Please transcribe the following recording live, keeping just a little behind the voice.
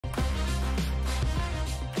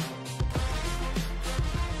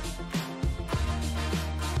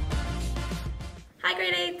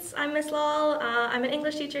grade 8s, I'm Miss Lal. I'm an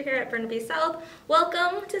English teacher here at Burnaby South.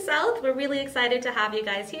 Welcome to South. We're really excited to have you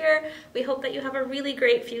guys here. We hope that you have a really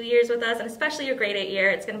great few years with us, and especially your grade 8 year.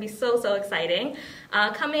 It's going to be so exciting.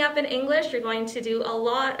 Coming up in English, you're going to do a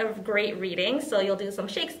lot of great reading. So you'll do some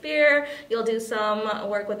Shakespeare, you'll do some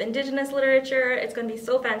work with Indigenous literature. It's going to be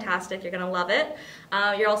so fantastic. You're going to love it.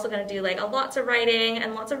 You're also going to do like lots of writing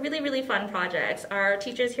and lots of really fun projects. Our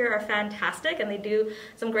teachers here are fantastic and they do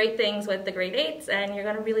some great things with the grade 8s, and you're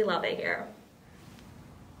going to really love it here.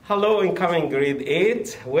 Hello, incoming grade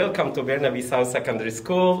 8. Welcome to Burnaby South Secondary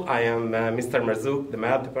School. I am Mr. Marzouk, the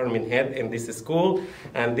math department head in this school,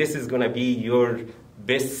 and this is going to be your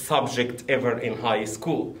best subject ever in high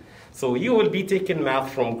school. So you will be taking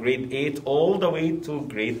math from grade 8 all the way to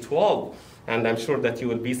grade 12, and I'm sure that you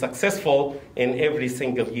will be successful in every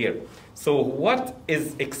single year. So what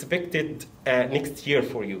is expected next year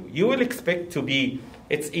for you? You will expect to be,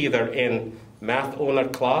 it's either in math owner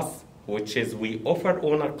class, which is we offer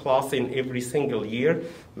owner class in every single year,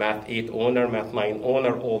 math 8 owner, math 9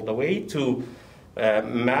 owner, all the way to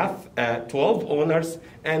math 12 owners,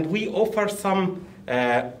 and we offer some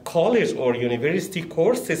college or university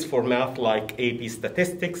courses for math like AP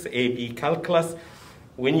Statistics, AP Calculus.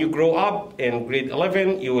 When you grow up in grade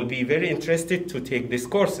 11, you will be very interested to take these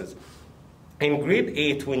courses. In grade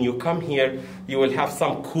 8, when you come here, you will have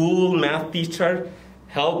some cool math teacher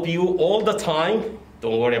help you all the time.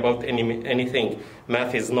 Don't worry about anything.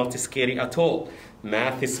 Math is not scary at all.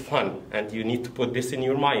 Math is fun, and you need to put this in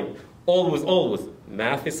your mind. Always,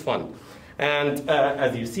 math is fun. And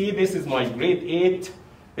as you see, this is my grade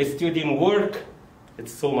 8 student work.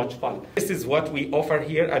 It's so much fun. This is what we offer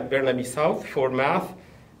here at Burnaby South for math,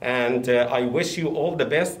 and I wish you all the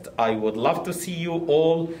best. I would love to see you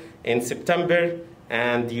all in September,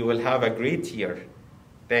 and you will have a great year.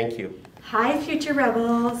 Thank you. Hi, future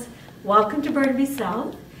rebels. Welcome to Burnaby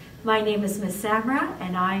South. My name is Miss Samra,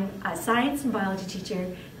 and I'm a science and biology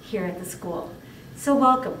teacher here at the school. So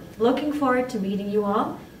welcome. Looking forward to meeting you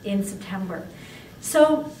all in September.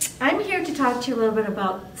 So I'm here to talk to you a little bit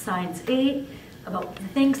about Science 8, about the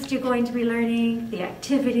things that you're going to be learning, the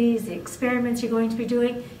activities, the experiments you're going to be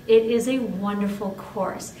doing. It is a wonderful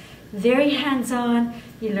course. Very hands-on,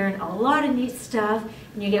 you learn a lot of neat stuff,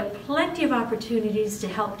 and you get plenty of opportunities to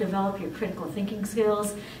help develop your critical thinking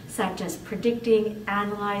skills, such as predicting,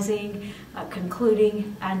 analyzing,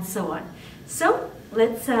 concluding, and so on. So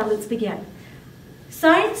let's begin.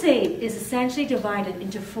 Science 8 is essentially divided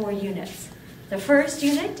into 4 units. The first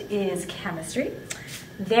unit is chemistry.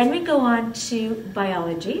 Then we go on to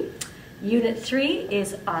biology. Unit 3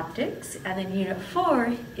 is optics, and then Unit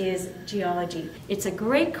 4 is geology. It's a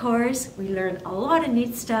great course. We learn a lot of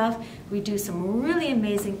neat stuff. We do some really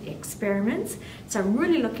amazing experiments. So I'm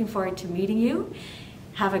really looking forward to meeting you.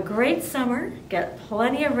 Have a great summer, get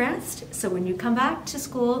plenty of rest, so when you come back to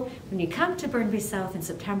school, when you come to Burnaby South in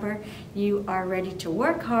September, you are ready to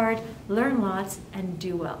work hard, learn lots, and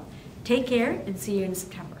do well. Take care, and see you in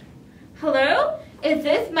September. Hello, is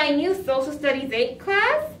this my new Social Studies 8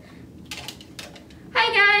 class?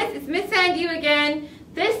 Hi guys, it's Miss Sandhu again.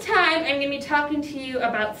 This time I'm going to be talking to you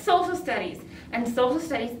about Social Studies, and Social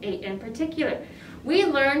Studies 8 in particular. We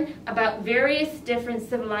learn about various different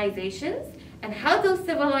civilizations, and how those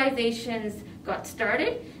civilizations got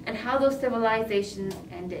started, and how those civilizations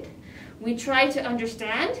ended. We try to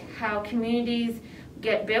understand how communities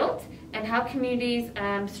get built, and how communities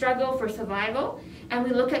struggle for survival, and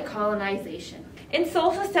we look at colonization. In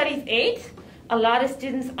Social Studies 8, a lot of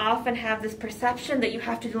students often have this perception that you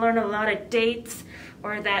have to learn a lot of dates,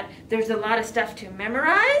 or that there's a lot of stuff to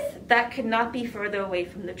memorize. That could not be further away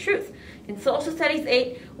from the truth. In Social Studies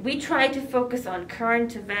 8, we try to focus on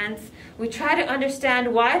current events. We try to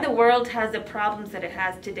understand why the world has the problems that it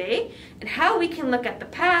has today, and how we can look at the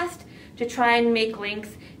past to try and make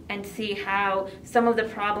links and see how some of the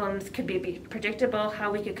problems could be predictable,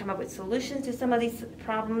 how we could come up with solutions to some of these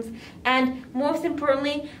problems, and most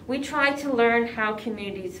importantly, we try to learn how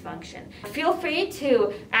communities function. Feel free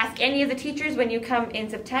to ask any of the teachers when you come in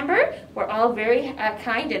September. We're all very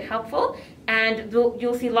kind and helpful, and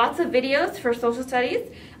you'll see lots of videos for social studies.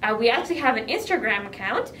 We actually have an Instagram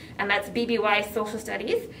account, and that's BBY Social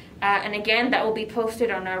Studies. And again, that will be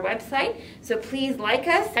posted on our website. So please like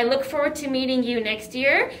us. I look forward to meeting you next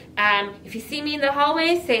year. If you see me in the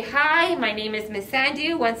hallway, say hi. My name is Miss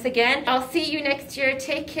Sandhu. Once again, I'll see you next year.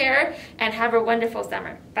 Take care and have a wonderful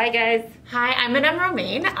summer. Bye, guys. Hi, I'm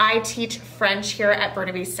Romain. I teach French here at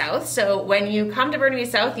Burnaby South. So when you come to Burnaby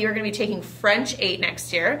South, you're going to be taking French 8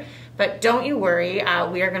 next year. But don't you worry,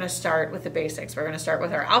 we are going to start with the basics. We're going to start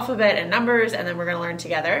with our alphabet and numbers, and then we're going to learn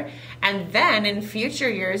together. And then in future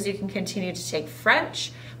years, you can continue to take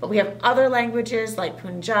French, but we have other languages like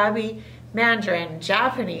Punjabi, Mandarin,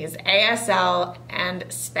 Japanese, ASL, and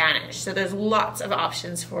Spanish. So there's lots of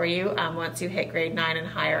options for you once you hit grade 9 and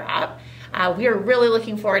higher up. We are really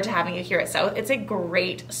looking forward to having you here at South. It's a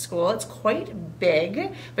great school. It's quite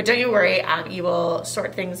big, but don't you worry, you will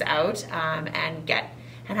sort things out and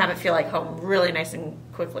have it feel like home really nice and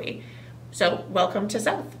quickly. So welcome to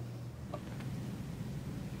South.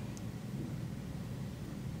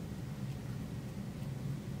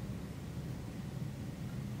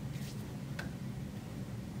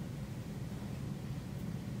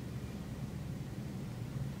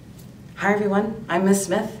 Hi everyone, I'm Miss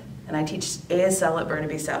Smith and I teach ASL at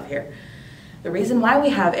Burnaby South here. The reason why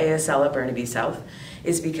we have ASL at Burnaby South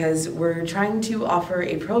is because we're trying to offer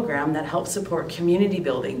a program that helps support community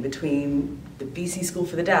building between the BC School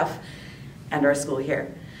for the Deaf and our school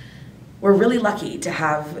here. We're really lucky to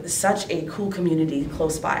have such a cool community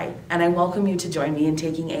close by, and I welcome you to join me in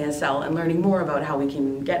taking ASL and learning more about how we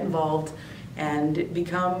can get involved and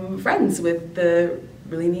become friends with the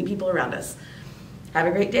really neat people around us. Have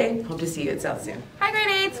a great day. Hope to see you at South soon. Hi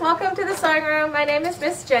grade 8s, welcome to the sewing room. My name is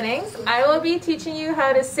Miss Jennings. I will be teaching you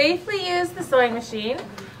how to safely use the sewing machine,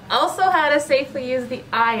 also how to safely use the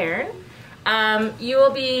iron. You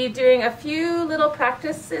will be doing a few little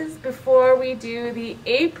practices before we do the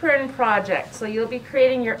apron project. So you'll be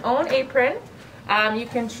creating your own apron. You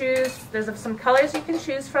can choose, there's some colors you can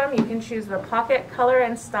choose from. You can choose the pocket color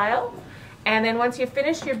and style. And then once you've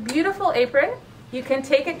finished your beautiful apron, you can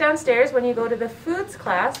take it downstairs when you go to the foods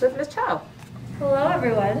class with Miss Chow. Hello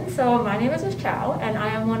everyone, so my name is Miss Chow and I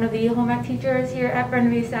am one of the home ec teachers here at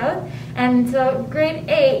Burnaby South. And so grade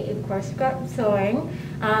 8, of course, you've got sewing,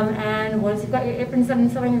 and once you've got your aprons done in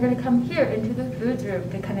sewing, you're going to come here into the foods room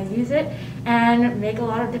to kind of use it and make a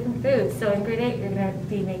lot of different foods. So in grade 8, you're going to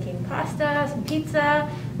be making pasta, some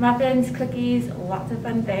pizza, muffins, cookies, lots of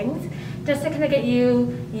fun things, just to kind of get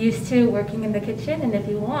you used to working in the kitchen. And if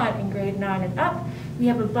you want, in grade 9 and up, we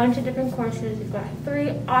have a bunch of different courses. We've got 3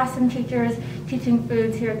 awesome teachers teaching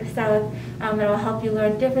foods here at the South that will help you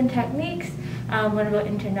learn different techniques, learn about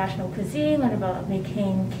international cuisine, learn about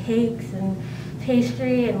making cakes and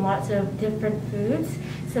pastry and lots of different foods.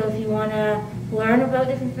 So if you want to learn about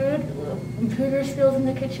different food, improve your skills in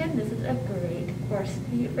the kitchen, this is a great course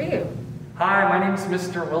for you. Hi, my name is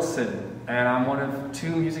Mr. Wilson, and I'm one of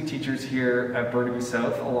 2 music teachers here at Burnaby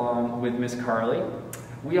South, along with Miss Carly.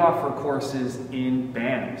 We offer courses in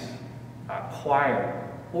band,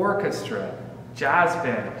 choir, orchestra, jazz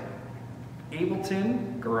band,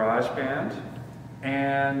 Ableton, garage band,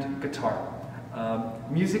 and guitar.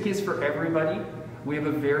 Music is for everybody. We have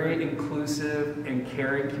a very inclusive and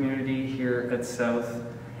caring community here at South,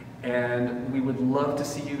 and we would love to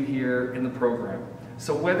see you here in the program.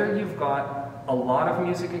 So whether you've got a lot of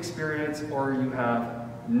music experience or you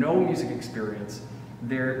have no music experience,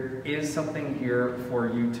 there is something here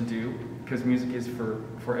for you to do, because music is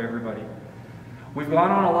for everybody. We've gone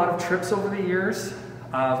on a lot of trips over the years.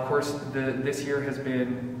 Of course, this year has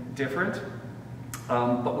been different,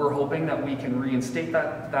 but we're hoping that we can reinstate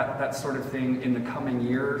that sort of thing in the coming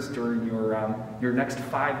years during your next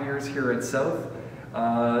 5 years here at South.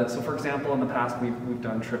 So for example, in the past, we've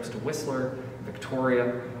done trips to Whistler,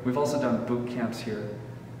 Victoria. We've also done boot camps here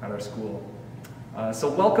at our school. So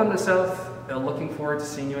welcome to South. Looking forward to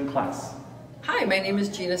seeing you in class. Hi, my name is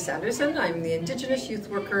Gina Sanderson. I'm the Indigenous youth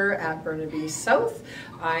worker at Burnaby South.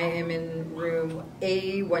 I am in room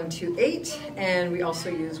A128, and we also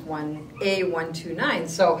use A129.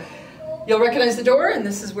 So you'll recognize the door, and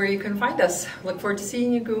this is where you can find us. Look forward to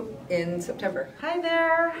seeing you in September. Hi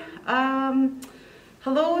there.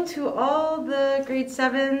 Hello to all the grade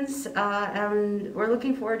 7s, and we're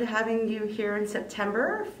looking forward to having you here in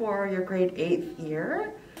September for your grade 8th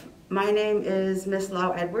year. My name is Miss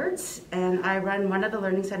Lau Edwards, and I run one of the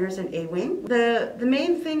learning centers in A Wing. The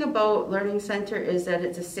main thing about Learning Center is that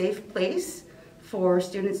it's a safe place for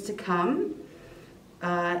students to come,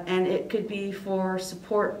 and it could be for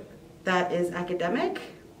support that is academic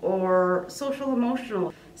or social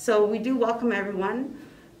emotional. So we do welcome everyone.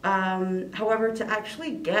 However, to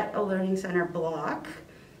actually get a Learning Center block,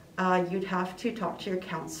 you'd have to talk to your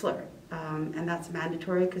counselor, and that's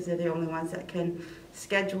mandatory because they're the only ones that can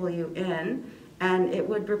schedule you in, and it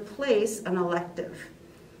would replace an elective.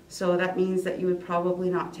 So that means that you would probably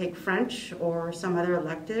not take French or some other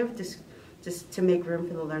elective just to make room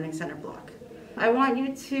for the Learning Center block. I want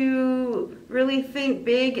you to really think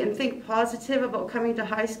big and think positive about coming to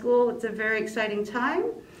high school. It's a very exciting time,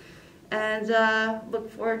 and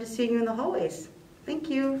look forward to seeing you in the hallways. Thank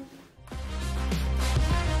you.